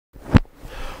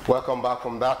Welcome back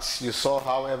from that. You saw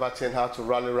how Everton had to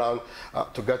rally around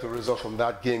to get a result from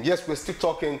that game. Yes, we're still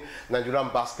talking Nigerian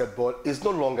basketball. It's no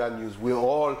longer news. We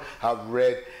all have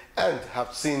read and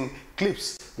have seen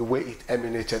clips the way it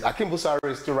emanated. Akeem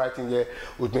Busari is still right in here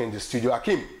with me in the studio.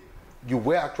 Akeem, you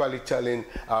were actually telling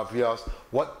our viewers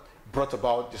what brought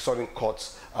about the sudden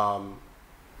court's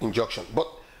injunction. But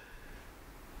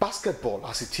basketball,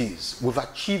 as it is, we've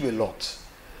achieved a lot.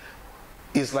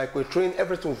 It's like we're throwing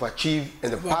everything we've achieved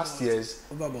in the past years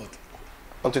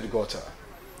onto the gutter.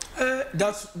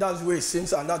 That's the way it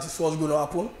seems, and that is what's going to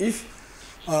happen.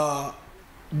 If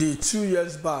the 2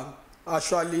 years ban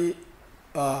actually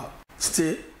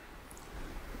stay,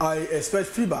 I expect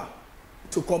FIBA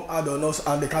to come out on us,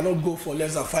 and they cannot go for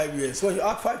less than 5 years. When you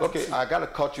add 5 okay, I got to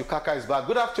cut you. Kaka is back.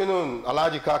 Good afternoon,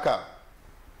 Alhaji Kaka.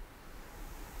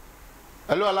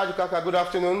 Hello, Alhaji Kaka. Good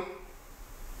afternoon.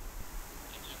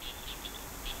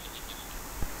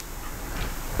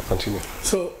 Continue.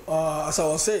 So, as I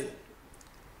was saying,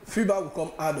 FIBA will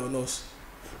come hard on us.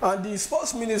 And the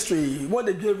sports ministry, when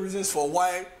they gave reasons for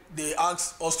why they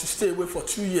asked us to stay away for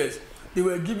 2 years, they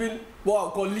were giving what I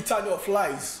call litany of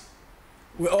lies.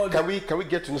 Can we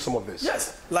get to know some of this?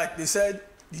 Yes. Like they said,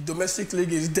 the domestic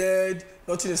league is dead,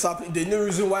 nothing is happening. There's no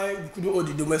reason why we couldn't hold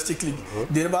the domestic league.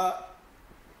 They never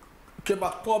came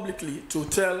back publicly to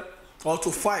tell or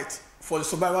to fight for the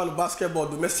survival of basketball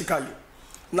domestically.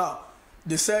 Now,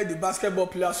 they said the basketball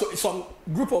players, so some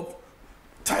group of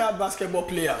tired basketball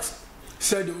players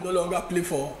said they will no longer play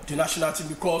for the national team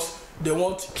because they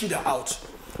want Kida out.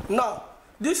 Now,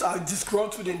 these are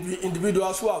disgruntled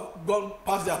individuals who have gone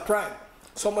past their prime.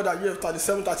 Some of that year,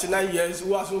 37, 39 years,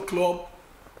 who has no club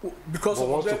because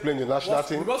some of them to play in the national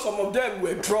team. Because some of them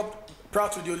were dropped prior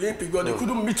to the Olympics, but they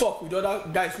couldn't meet up with other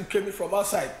guys who came in from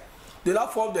outside. They now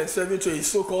formed themselves into a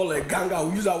so-called gang. I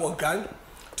will use our gang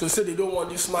to say they don't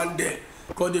want this man there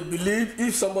because they believe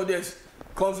if somebody else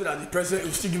comes in as the president,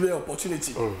 he'll still give them an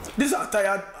opportunity. These are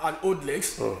tired and old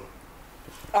legs.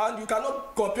 And you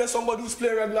cannot compare somebody who's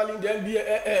playing regularly in the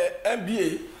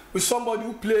NBA with somebody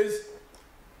who plays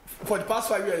for the past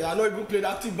 5 years. I know even played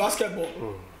active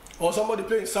basketball. Or somebody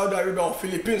playing in Saudi Arabia or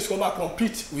Philippines come and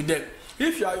compete with them.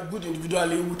 If you are a good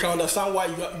individually, we can understand why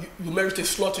you merit a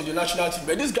slot in the national team.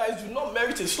 But these guys do not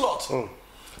merit a slot.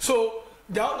 So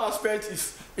the other aspect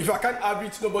is, if I can't have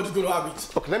it, nobody's going to have it.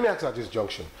 Okay, let me ask you at this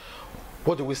junction.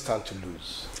 What do we stand to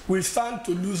lose? We stand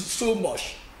to lose so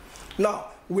much. Now,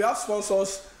 we have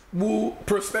sponsors,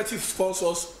 prospective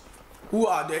sponsors, who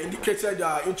are they indicated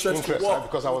their interest to work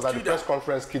because I was at the press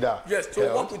conference, Kida. Yes, to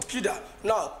work with Kida.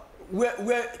 Now,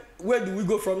 where do we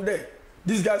go from there?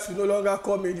 These guys will no longer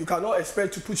come in. You cannot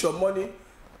expect to put your money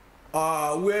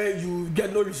where you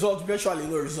get no result, virtually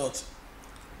no result.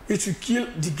 It will kill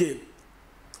the game.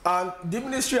 And the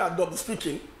ministry are double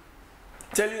speaking,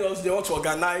 telling us they want to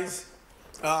organize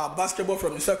basketball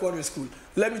from the secondary school.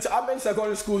 Let me tell you, how many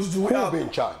secondary schools do we have? Who will be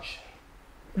in charge?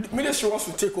 The ministry wants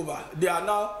to take over. They are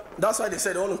now, that's why they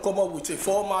said they want to come up with a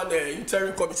 4-man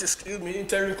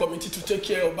interim committee to take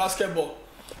care of basketball.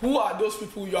 Who are those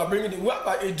people you are bringing in? We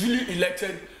have a duly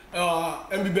elected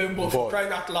NBBF board for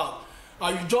crying out loud.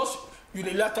 And you just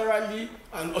unilaterally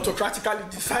and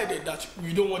autocratically decided that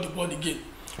you don't want the board again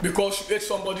because you ate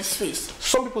somebody's face.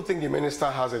 Some people think the minister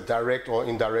has a direct or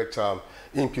indirect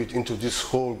input into this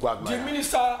whole quagmire. The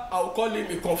minister, I will call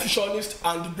him a Confucianist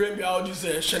and the brain behind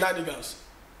these shenanigans.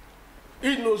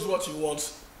 He knows what he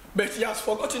wants, but he has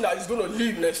forgotten that he's going to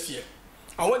leave next year.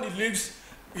 And when he leaves,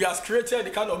 he has created a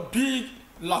kind of big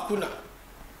lacuna.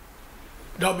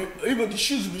 Even the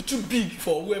shoes will be too big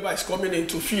for whoever is coming in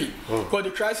to fill. Because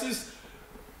the crisis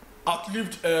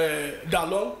outlived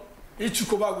Dalon. He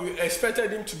took over. We expected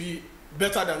him to be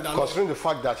better than Dalon. Considering the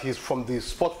fact that he's from the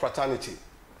sport fraternity.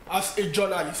 As a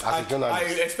journalist, I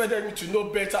expected him to know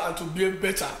better and to be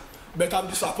better. But I'm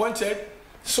disappointed.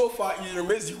 So far, he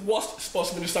remains the worst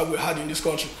sports minister we had in this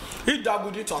country. He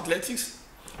dabbled into athletics.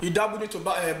 He dabbled into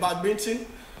badminton.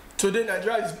 Today,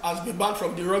 Nigeria has been banned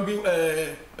from the rugby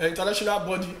international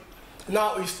body.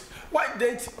 Now,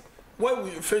 when we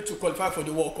failed to qualify for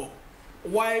the World Cup,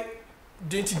 why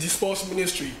didn't the sports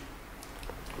ministry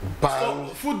ban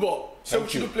football? So we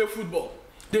shouldn't play football.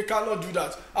 They cannot do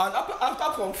that. And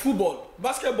after from football,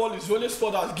 basketball is the only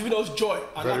sport that has given us joy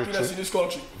and happiness in this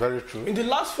country. Very true. In the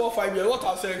last 4 or 5 years, what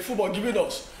has football given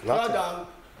us? Nothing. Rather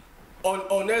than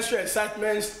unnecessary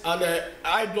excitements and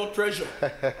high blood pressure.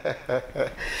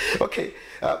 Okay,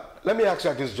 let me ask you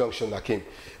at this junction, Akeem.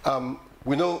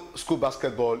 We know school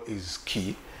basketball is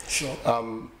key. Sure.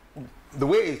 The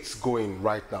way it's going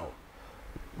right now,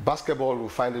 basketball will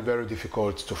find it very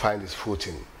difficult to find its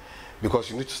footing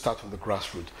because you need to start from the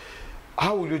grassroots.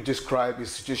 How will you describe a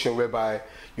situation whereby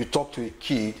you talk to a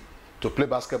kid to play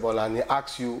basketball and he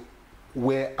asks you,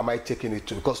 where am I taking it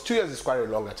to? Because 2 years is quite a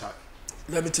longer time.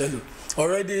 Let me tell you,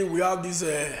 already we have this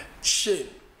shame,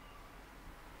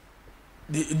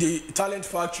 the talent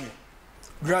factory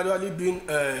gradually being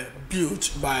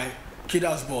built by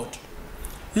Kidder's board.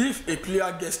 If a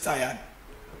player gets tired,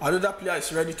 another player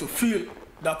is ready to fill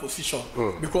that position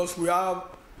because we have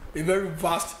a very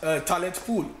vast talent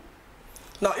pool.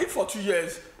 Now, if for 2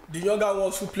 years, the younger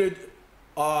ones who played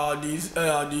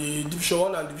the Division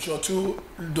 1 and Division 2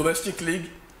 domestic league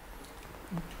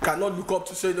cannot look up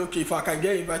to say, okay, if I can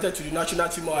get invited to the national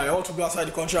team or I want to go outside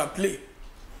the country and play,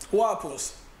 what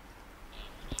happens?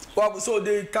 Well, so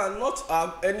they cannot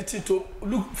have anything to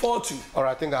look forward to. All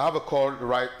right, I think I have a call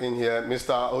right in here.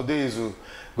 Mr. Udezue.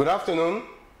 Good afternoon.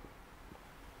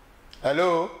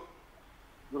 Hello.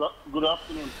 Good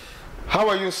afternoon. How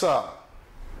are you, sir?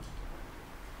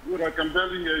 Good, I can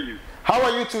barely hear you. How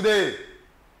are you today?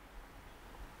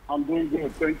 I'm doing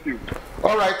good, thank you.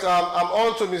 All right, I'm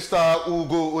on to Mr.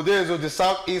 Udezue, the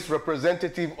Southeast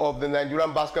representative of the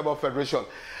Nigerian Basketball Federation.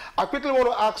 I quickly want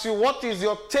to ask you, what is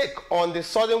your take on the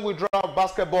sudden withdrawal of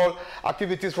basketball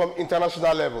activities from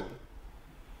international level?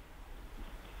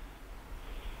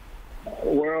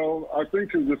 Well, I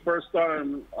think it's the first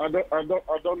time. I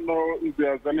don't know if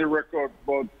there's any record,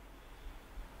 but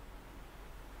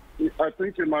I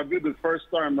think it might be the first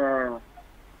time a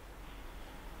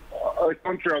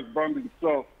country has banned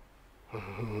itself.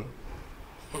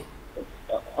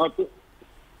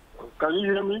 Can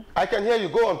you hear me? I can hear you.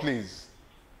 Go on, please.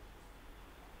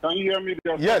 Can you hear me?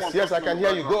 Yes, yes, I can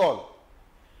hear you. Go on.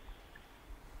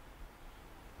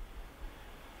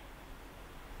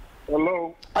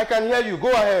 Hello? I can hear you.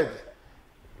 Go ahead.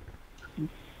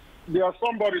 There's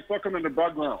somebody talking in the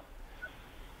background.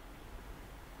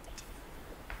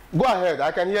 Go ahead.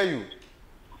 I can hear you.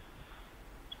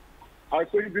 I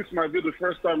think this might be the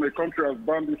first time a country has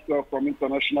banned itself from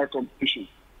international competition.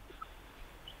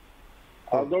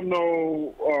 I don't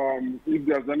know if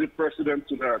there's any precedent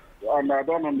to that, and I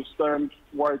don't understand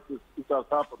why it has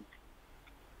happened.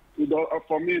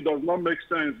 For me, it does not make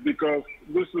sense because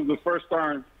this is the first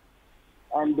time,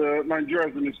 and Nigeria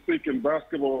is in its peak in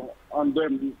basketball, and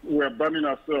then we're banning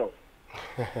ourselves.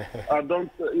 It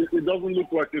doesn't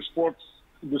look like a sports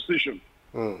decision.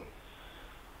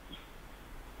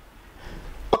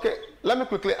 Okay, let me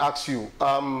quickly ask you.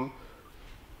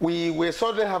 We're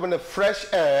suddenly having a fresh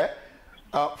air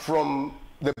from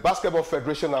the Basketball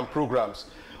Federation and programs.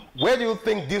 Where do you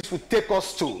think this will take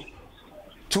us to?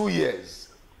 2 years,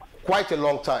 quite a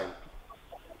long time.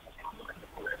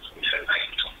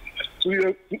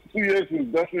 2 years is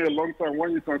definitely a long time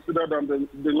when you consider that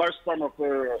the lifespan of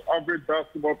an average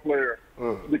basketball player,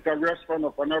 the career span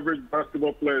of an average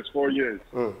basketball player is 4 years.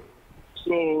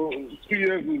 So 2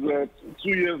 years is 2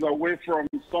 years away from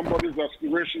somebody's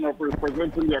aspiration of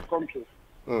representing their country.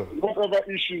 Whatever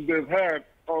issues they've had,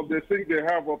 or they think they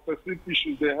have, or perceived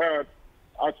issues they had,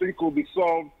 I think will be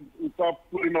solved without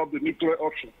putting up the nuclear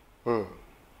option.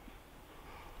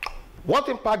 What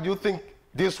impact do you think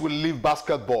this will leave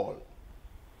basketball,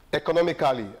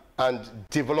 economically and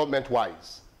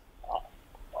development-wise?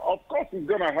 Of course, it's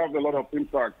going to have a lot of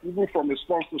impact, even from a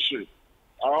sponsorship.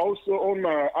 I also own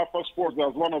Alpha Sports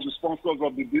as one of the sponsors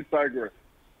of the Big Tiger.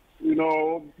 You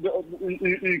know,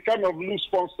 you kind of lose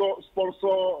sponsor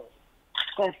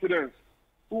confidence.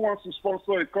 Who wants to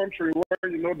sponsor a country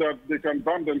where you know that they can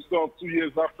ban themselves 2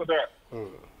 years after that?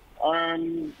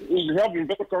 And if you have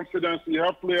investor confidence, you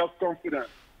have players' confidence.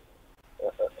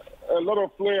 A lot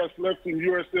of players left in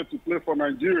USA to play for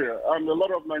Nigeria, and a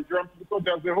lot of Nigerian people,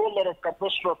 there's a whole lot of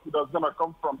catastrophe that's going to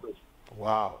come from this.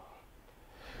 Wow.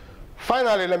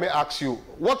 Finally, let me ask you,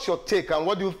 what's your take and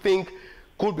what do you think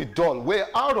could be done? We're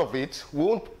out of it. We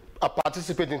won't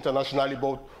participate internationally,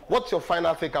 but what's your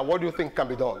final take and what do you think can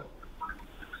be done?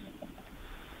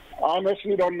 I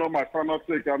honestly don't know my final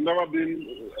take. I've never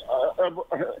been,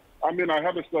 I mean, I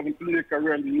had a 17-year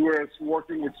career in the U.S.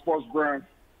 working with sports brands.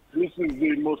 This is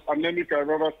the most anemic I've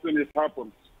ever seen it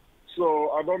happen.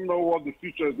 So I don't know what the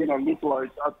future is going to look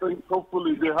like. I think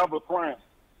hopefully they have a plan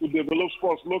to develop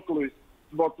sports locally.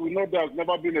 But we know there's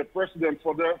never been a precedent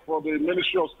for the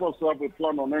Ministry of Sports to have a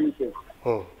plan on anything.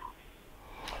 I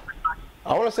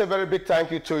want to say a very big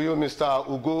thank you to you, Mr.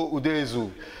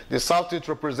 Udezue, the Southeast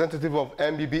representative of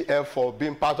NBBF, for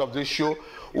being part of this show.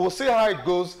 We'll see how it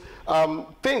goes.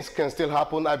 Things can still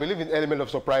happen. I believe in an element of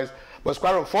surprise, but it's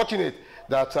quite unfortunate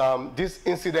that this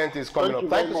incident is coming up.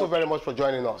 Thank you so very much for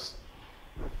joining us.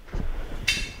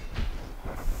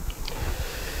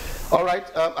 All right,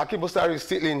 Akeem Busari is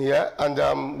still in here,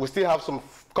 and we still have some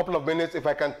couple of minutes, if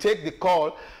I can take the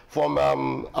call from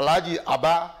Alhaji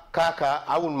Abba Kaka,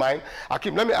 I wouldn't mind.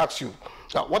 Akeem, let me ask you,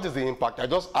 what is the impact? I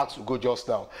just asked Ugo just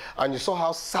now, and you saw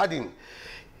how saddened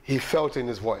he felt in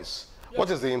his voice. Yes. What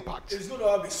is the impact? It's going to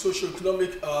have a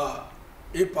socio-economic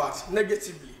impact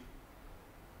negatively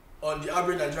on the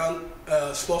average Nigerian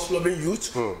sports-loving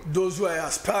youth, those who are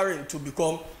aspiring to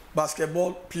become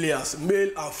basketball players, male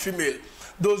and female,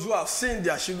 those who have seen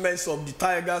the achievements of the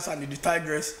Tigers and the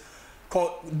Tigers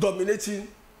dominating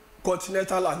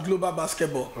continental and global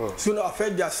basketball. It's going to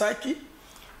affect their psyche.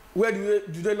 Where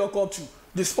do they look up to?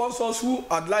 The sponsors who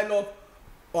had lined up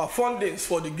our fundings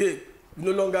for the game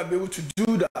will no longer be able to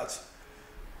do that.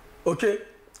 Okay?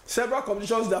 Several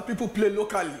competitions that people play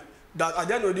locally, that at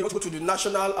the end of the day go to the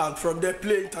national and from there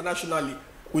play internationally,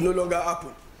 will no longer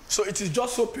happen. So it is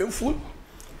just so painful,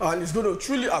 and it's going to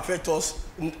truly affect us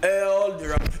in all the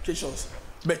ramifications.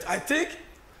 But I think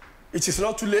it is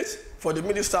not too late for the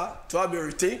minister to have a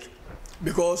rethink,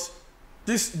 because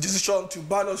this decision to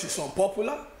ban us is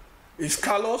unpopular, it's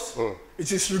callous,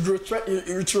 it is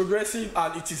retrogressive,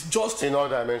 and it is just in all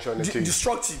dimensions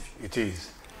destructive. It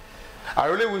is. I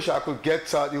really wish I could get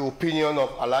the opinion of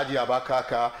Alhaji Abba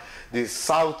Kaka,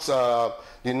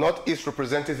 the Northeast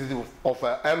representative of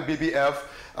NBBF.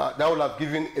 That would have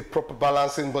given a proper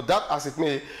balancing, but that as it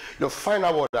may, you'll find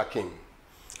out what that came.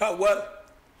 Well,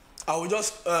 I will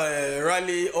just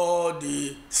rally all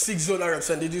the 6 zonal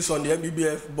representatives on the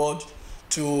NBBF board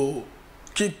to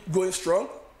keep going strong.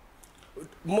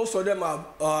 Most of them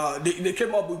are, they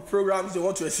came up with programs they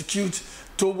want to execute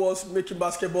towards making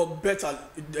basketball better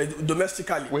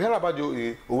domestically. We heard about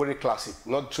the Owerri Classic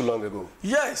not too long ago.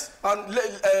 Yes, and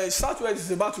Southwest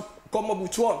is about to come up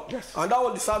with one. Yes. And that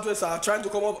one the Southwest are trying to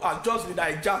come up and just been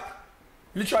hijacked,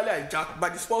 literally hijacked by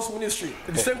the sports ministry.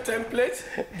 The same template,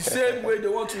 the same way they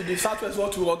want to, the Southwest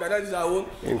want to organize their own.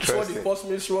 It's what the sports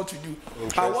ministry want to do.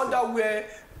 I wonder where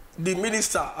the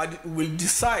minister will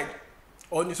decide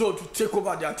on his own to take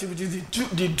over the activities,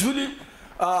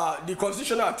 the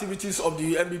constitutional activities of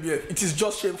the NBBF. It is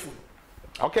just shameful.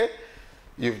 Okay,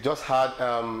 you've just had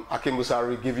Akeem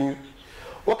Busari giving you.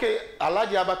 Okay,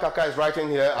 Alhaji Abba Kaka is writing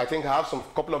here. I think I have some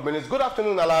couple of minutes. Good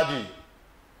afternoon, Alhaji.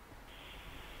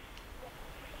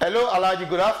 Hello, Alhaji.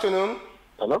 Good afternoon.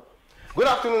 Hello. Good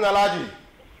afternoon, Alhaji.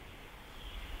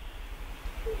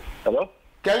 Hello.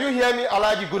 Can you hear me,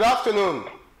 Alhaji? Good afternoon.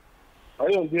 Are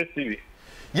you on DSTV?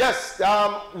 Yes,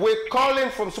 we're calling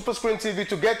from Super Screen TV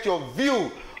to get your view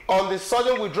on the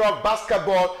sudden withdrawal of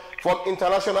basketball from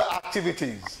international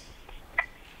activities.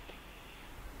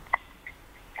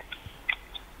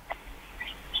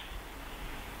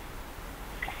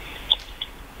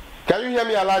 Can you hear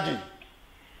me, Alhaji?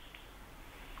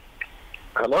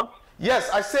 Hello? Yes,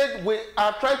 I said we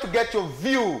are trying to get your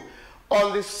view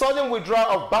on the sudden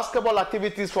withdrawal of basketball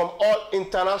activities from all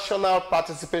international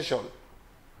participation.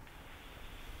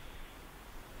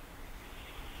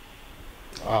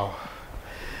 Wow,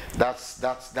 that's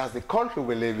the country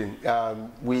we live in.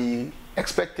 We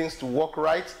expect things to work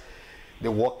right, they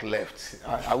work left.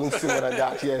 I won't say more than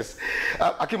that. Yes,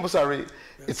 Akeem Busari,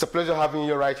 it's a pleasure having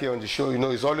you right here on the show. You know,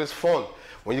 it's always fun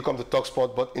when you come to talk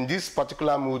sport, but in this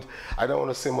particular mood, I don't want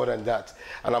to say more than that.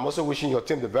 And I'm also wishing your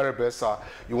team the very best.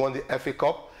 You won the FA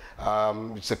Cup.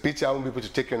 It's a pity I won't be able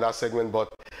to take you in that segment, but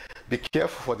be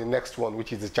careful for the next one,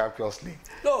 which is the Champions League.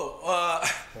 No,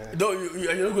 no,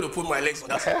 you're not going to put my legs on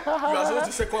that. You are supposed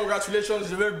to say congratulations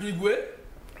in a very big way.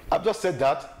 I've just said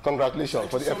that. Congratulations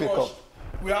for the FA Cup.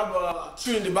 We have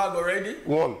 2 in the bag already.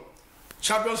 1.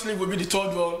 Champions League will be the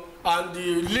 3rd one, and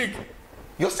the league.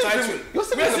 You're still dreaming. You're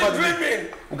still dreaming.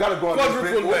 We gotta go on this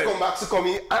break. We'll come back to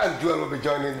Komi, and Joel will be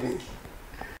joining me.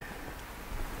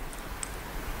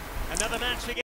 Another match again.